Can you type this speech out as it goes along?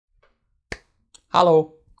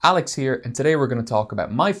Hello, Alex here, and today we're going to talk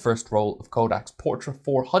about my first roll of Kodak's Portra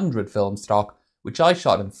 400 film stock, which I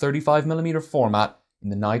shot in 35mm format in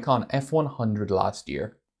the Nikon F100 last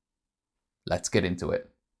year. Let's get into it.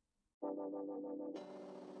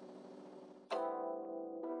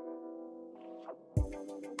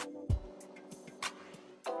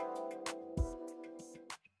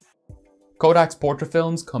 Kodak's Portra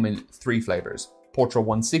films come in three flavors: Portra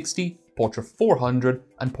 160, Portra 400,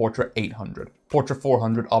 and Portra 800. Portra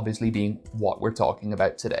 400 obviously being what we're talking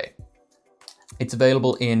about today. It's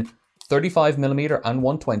available in 35mm and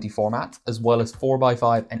 120 formats, as well as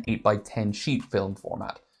 4x5 and 8x10 sheet film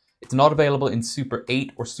format. It's not available in Super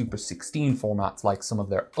 8 or Super 16 formats like some of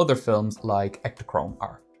their other films like Ektachrome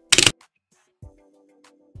are.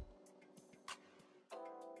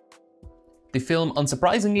 The film,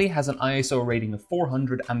 unsurprisingly, has an ISO rating of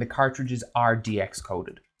 400 and the cartridges are DX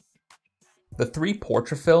coded. The three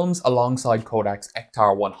Portra films, alongside Kodak's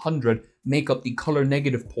Ektar 100, make up the color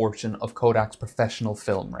negative portion of Kodak's professional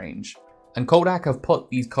film range. And Kodak have put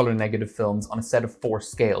these color negative films on a set of 4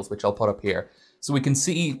 scales, which I'll put up here. So we can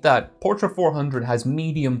see that Portra 400 has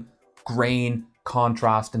medium grain,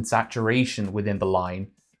 contrast, and saturation within the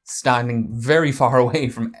line, standing very far away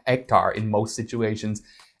from Ektar in most situations,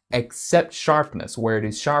 except sharpness, where it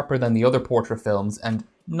is sharper than the other Portra films and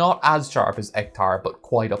not as sharp as Ektar, but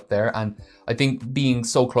quite up there. And I think being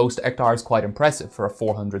so close to Ektar is quite impressive for a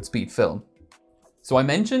 400 speed film. So I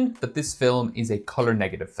mentioned that this film is a color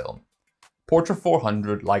negative film. Portra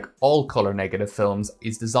 400, like all color negative films,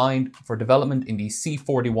 is designed for development in the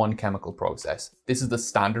C41 chemical process. This is the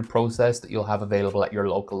standard process that you'll have available at your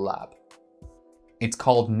local lab. It's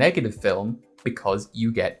called negative film because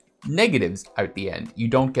you get negatives out the end. You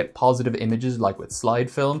don't get positive images like with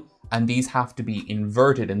slide film, and these have to be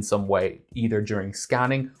inverted in some way, either during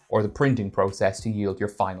scanning or the printing process to yield your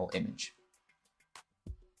final image.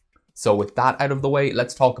 So with that out of the way,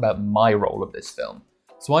 let's talk about my roll of this film.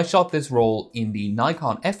 So I shot this roll in the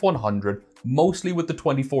Nikon F100, mostly with the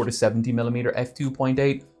 24-70mm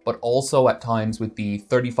f2.8, but also at times with the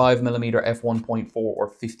 35mm f1.4 or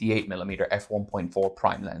 58mm f1.4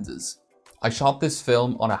 prime lenses. I shot this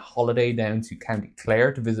film on a holiday down to County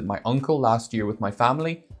Clare to visit my uncle last year with my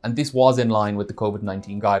family, and this was in line with the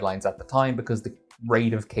COVID-19 guidelines at the time because the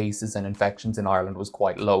rate of cases and infections in Ireland was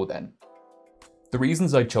quite low then. The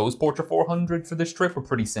reasons I chose Portra 400 for this trip were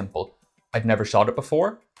pretty simple. I'd never shot it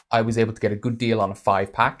before. I was able to get a good deal on a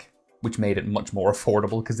 5-pack, which made it much more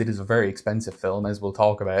affordable because it is a very expensive film, as we'll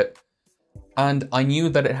talk about. And I knew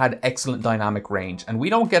that it had excellent dynamic range, and we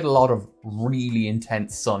don't get a lot of really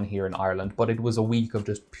intense sun here in Ireland, but it was a week of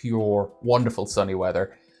just pure, wonderful sunny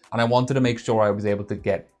weather, and I wanted to make sure I was able to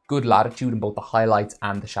get good latitude in both the highlights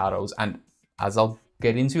and the shadows, and as I'll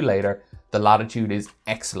get into later, the latitude is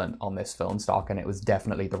excellent on this film stock, and it was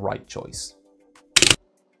definitely the right choice.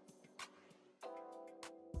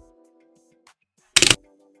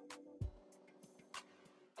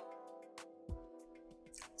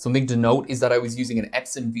 Something to note is that I was using an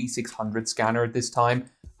Epson V600 scanner at this time,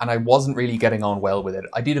 and I wasn't really getting on well with it.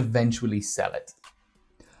 I did eventually sell it.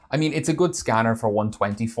 I mean, it's a good scanner for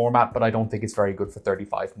 120 format, but I don't think it's very good for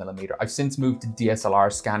 35mm. I've since moved to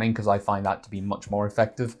DSLR scanning because I find that to be much more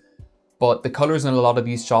effective. But the colors in a lot of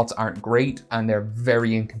these shots aren't great, and they're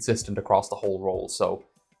very inconsistent across the whole roll. So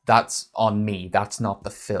that's on me, that's not the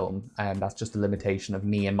film, and that's just a limitation of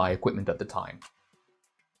me and my equipment at the time.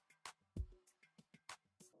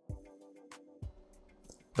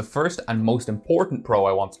 The first and most important pro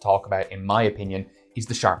I want to talk about, in my opinion, is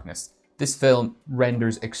the sharpness. This film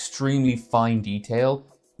renders extremely fine detail,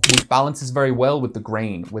 which balances very well with the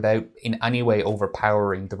grain without in any way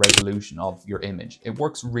overpowering the resolution of your image. It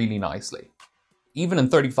works really nicely. Even in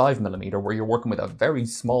 35mm, where you're working with a very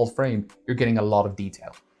small frame, you're getting a lot of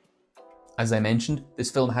detail. As I mentioned, this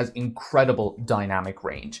film has incredible dynamic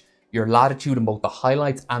range. Your latitude in both the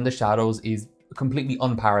highlights and the shadows is completely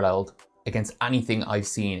unparalleled against anything I've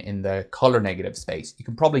seen in the color negative space. You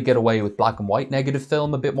can probably get away with black and white negative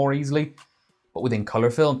film a bit more easily, but within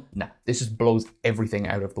color film, nah, this just blows everything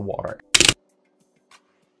out of the water.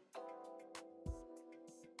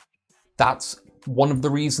 That's one of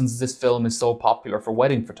the reasons this film is so popular for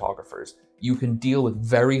wedding photographers. You can deal with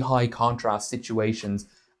very high contrast situations,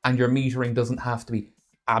 and your metering doesn't have to be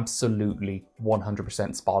absolutely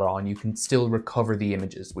 100% spot on. You can still recover the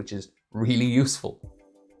images, which is really useful.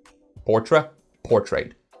 Portra,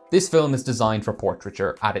 portrait. This film is designed for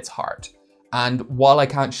portraiture at its heart. And while I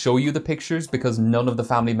can't show you the pictures because none of the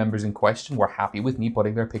family members in question were happy with me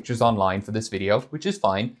putting their pictures online for this video, which is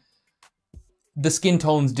fine, the skin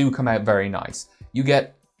tones do come out very nice. You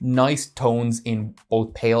get nice tones in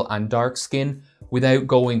both pale and dark skin, without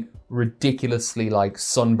going ridiculously like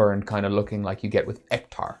sunburned kind of looking like you get with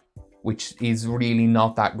Ektar, which is really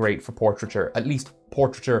not that great for portraiture, at least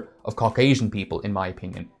portraiture of Caucasian people, in my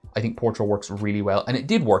opinion. I think Portra works really well, and it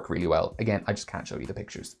did work really well. Again, I just can't show you the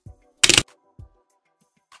pictures.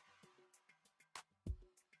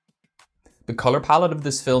 The color palette of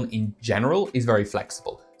this film in general is very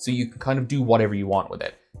flexible, so you can kind of do whatever you want with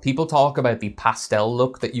it. People talk about the pastel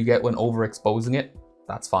look that you get when overexposing it.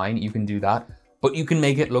 That's fine, you can do that. But you can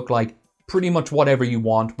make it look like pretty much whatever you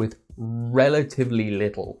want with relatively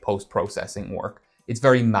little post-processing work. It's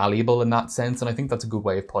very malleable in that sense, and I think that's a good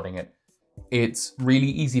way of putting it. It's really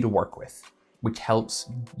easy to work with, which helps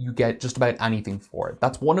you get just about anything for it.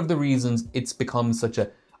 That's one of the reasons it's become such a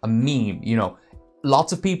meme, you know.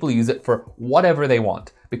 Lots of people use it for whatever they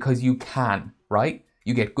want because you can, right?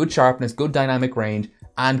 You get good sharpness, good dynamic range,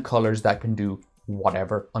 and colors that can do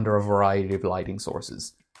whatever under a variety of lighting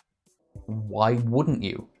sources. Why wouldn't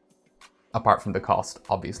you? Apart from the cost,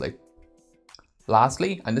 obviously.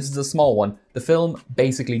 Lastly, and this is a small one, the film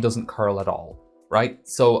basically doesn't curl at all, right?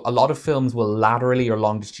 So a lot of films will laterally or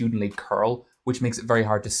longitudinally curl, which makes it very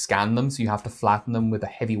hard to scan them, so you have to flatten them with a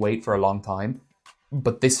heavy weight for a long time.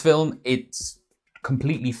 But this film, it's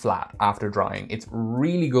completely flat after drying. It's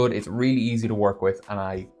really good, it's really easy to work with, and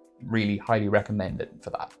I really highly recommend it for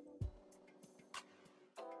that.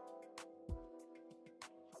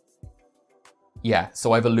 Yeah,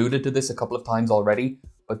 so I've alluded to this a couple of times already,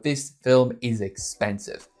 but this film is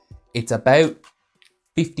expensive. It's about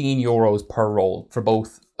 15 euros per roll for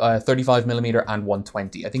both 35mm and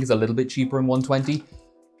 120. I think it's a little bit cheaper in 120,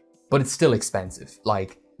 but it's still expensive.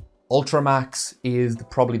 Like, Ultramax is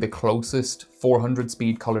probably the closest 400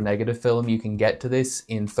 speed color negative film you can get to this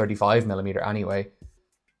in 35mm anyway.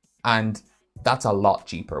 And that's a lot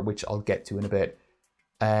cheaper, which I'll get to in a bit.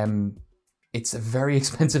 It's a very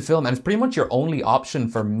expensive film, and it's pretty much your only option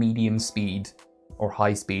for medium speed or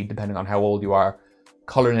high speed, depending on how old you are,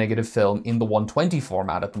 color negative film in the 120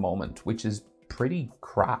 format at the moment, which is pretty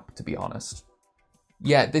crap, to be honest.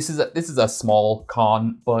 Yeah, this is a small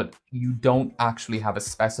con, but you don't actually have a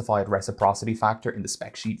specified reciprocity factor in the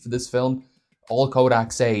spec sheet for this film. All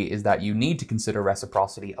Kodak say is that you need to consider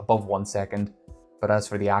reciprocity above 1 second, but as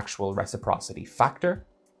for the actual reciprocity factor,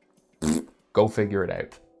 go figure it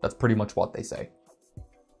out. That's pretty much what they say.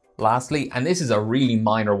 Lastly, and this is a really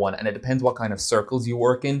minor one, and it depends what kind of circles you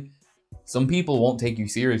work in, some people won't take you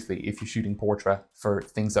seriously if you're shooting portrait for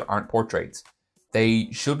things that aren't portraits. They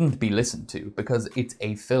shouldn't be listened to because it's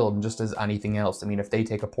a film just as anything else. I mean, if they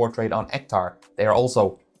take a portrait on Ektar, they are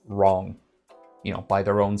also wrong, you know, by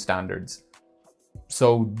their own standards.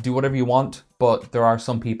 So do whatever you want, but there are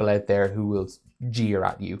some people out there who will jeer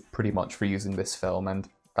at you pretty much for using this film, and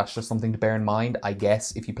that's just something to bear in mind, I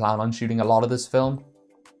guess, if you plan on shooting a lot of this film.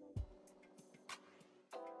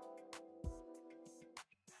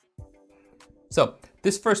 So,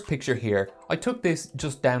 this first picture here, I took this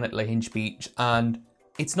just down at Lahinch Beach, and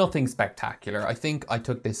it's nothing spectacular. I think I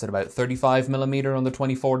took this at about 35mm on the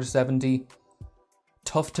 24-70.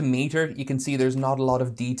 Tough to meter. You can see there's not a lot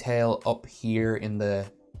of detail up here in the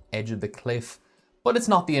edge of the cliff, but it's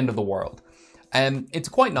not the end of the world. It's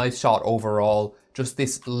a quite nice shot overall, just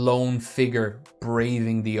this lone figure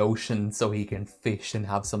braving the ocean so he can fish and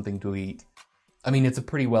have something to eat. I mean, it's a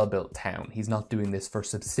pretty well-built town. He's not doing this for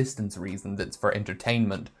subsistence reasons, it's for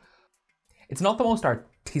entertainment. It's not the most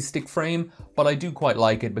artistic frame, but I do quite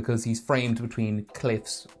like it because he's framed between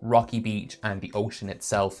cliffs, rocky beach, and the ocean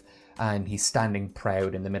itself, and he's standing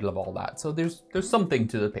proud in the middle of all that. So there's something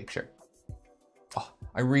to the picture. Oh,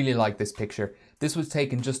 I really like this picture. This was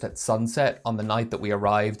taken just at sunset on the night that we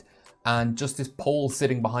arrived, and just this pole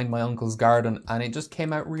sitting behind my uncle's garden, and it just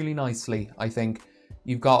came out really nicely, I think.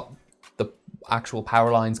 You've got the actual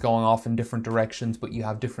power lines going off in different directions, but you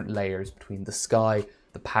have different layers between the sky,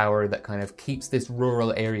 the power that kind of keeps this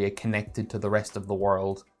rural area connected to the rest of the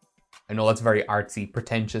world. I know that's very artsy,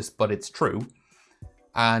 pretentious, but it's true.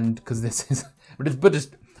 And because this is,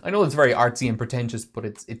 I know it's very artsy and pretentious, but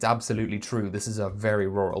it's absolutely true. This is a very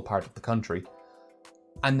rural part of the country.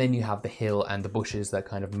 And then you have the hill and the bushes that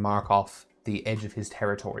kind of mark off the edge of his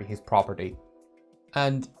territory, his property.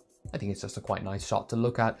 And I think it's just a quite nice shot to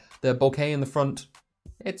look at. The bouquet in the front,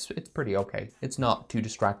 it's pretty okay. It's not too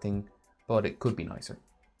distracting, but it could be nicer.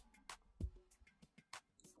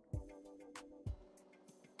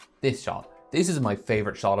 This shot. This is my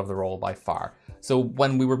favorite shot of the roll by far. So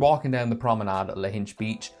when we were walking down the promenade at Lahinch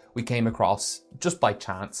Beach, we came across, just by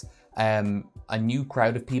chance, a new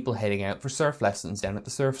crowd of people heading out for surf lessons down at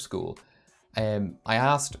the surf school. I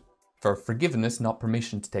asked for forgiveness, not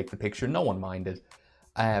permission to take the picture. No one minded.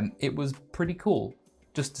 It was pretty cool.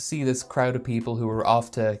 just to see this crowd of people who were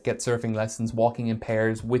off to get surfing lessons, walking in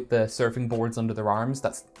pairs with the surfing boards under their arms.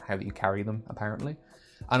 That's how you carry them, apparently.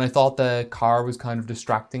 And I thought the car was kind of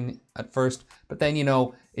distracting at first, but then, you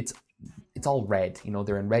know, it's all red. You know,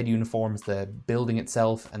 they're in red uniforms, the building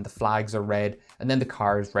itself and the flags are red, and then the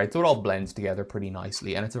car is red, so it all blends together pretty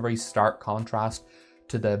nicely, and it's a very stark contrast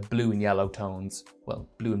to the blue and yellow tones, well,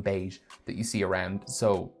 blue and beige, that you see around,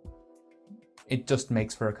 so it just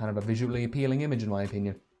makes for a kind of a visually appealing image, in my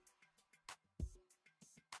opinion.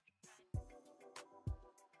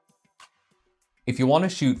 If you want to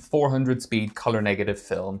shoot 400 speed color negative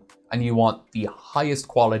film and you want the highest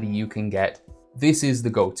quality you can get, this is the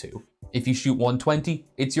go-to. If you shoot 120,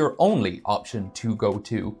 it's your only option to go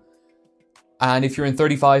to. And if you're in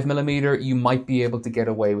 35mm, you might be able to get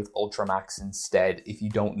away with Ultramax instead if you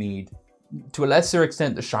don't need, to a lesser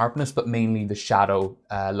extent, the sharpness, but mainly the shadow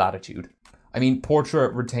latitude. I mean,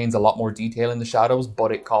 Portra retains a lot more detail in the shadows,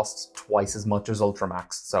 but it costs twice as much as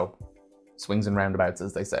Ultramax, so swings and roundabouts,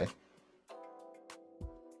 as they say.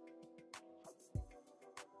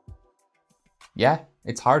 Yeah,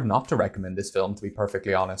 it's hard not to recommend this film, to be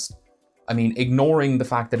perfectly honest. I mean, ignoring the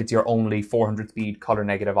fact that it's your only 400 speed color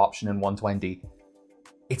negative option in 120,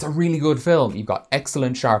 it's a really good film. You've got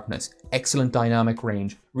excellent sharpness, excellent dynamic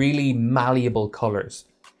range, really malleable colors.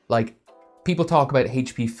 Like, people talk about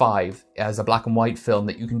HP5 as a black and white film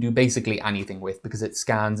that you can do basically anything with because it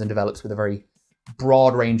scans and develops with a very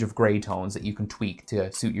broad range of gray tones that you can tweak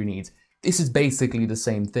to suit your needs. This is basically the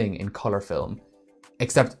same thing in color film,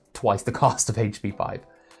 except twice the cost of HP5.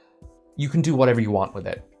 You can do whatever you want with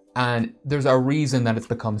it. And there's a reason that it's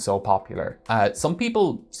become so popular. Some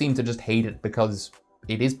people seem to just hate it because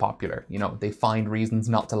it is popular. You know, they find reasons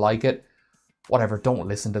not to like it. Whatever, don't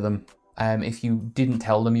listen to them. If you didn't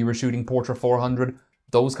tell them you were shooting Portra 400,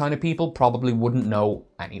 those kind of people probably wouldn't know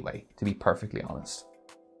anyway, to be perfectly honest.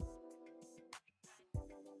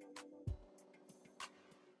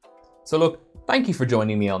 So look, thank you for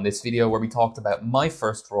joining me on this video where we talked about my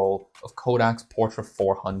first roll of Kodak's Portra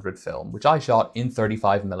 400 film, which I shot in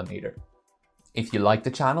 35mm. If you like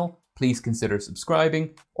the channel, please consider subscribing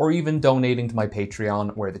or even donating to my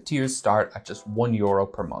Patreon, where the tiers start at just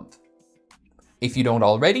 €1 per month. If you don't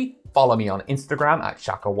already, follow me on Instagram at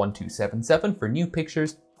Shaka1277 for new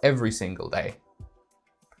pictures every single day.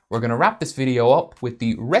 We're going to wrap this video up with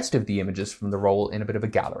the rest of the images from the roll in a bit of a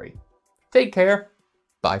gallery. Take care.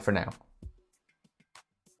 Bye for now.